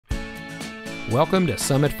Welcome to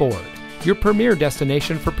Summit Ford, your premier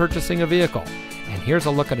destination for purchasing a vehicle. And here's a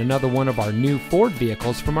look at another one of our new Ford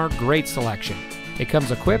vehicles from our great selection. It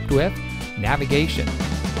comes equipped with navigation,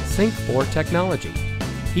 Sync 4 technology,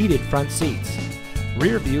 heated front seats,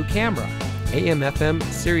 rear view camera, AM/FM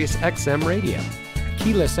Sirius XM radio,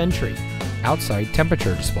 keyless entry, outside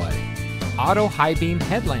temperature display, auto high beam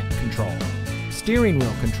headlamp control, steering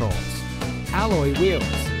wheel controls, alloy wheels.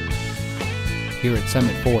 Here at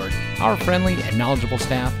Summit Ford, our friendly and knowledgeable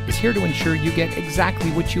staff is here to ensure you get exactly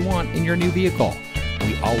what you want in your new vehicle.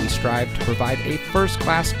 We always strive to provide a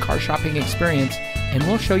first-class car shopping experience, and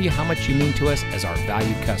we'll show you how much you mean to us as our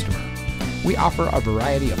valued customer. We offer a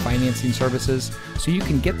variety of financing services so you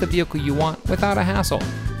can get the vehicle you want without a hassle.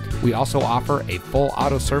 We also offer a full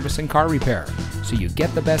auto service and car repair, so you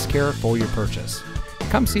get the best care for your purchase.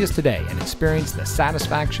 Come see us today and experience the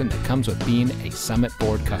satisfaction that comes with being a Summit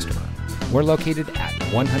Ford customer. We're located at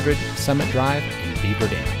 100 Summit Drive in Beaver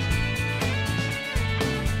Dam.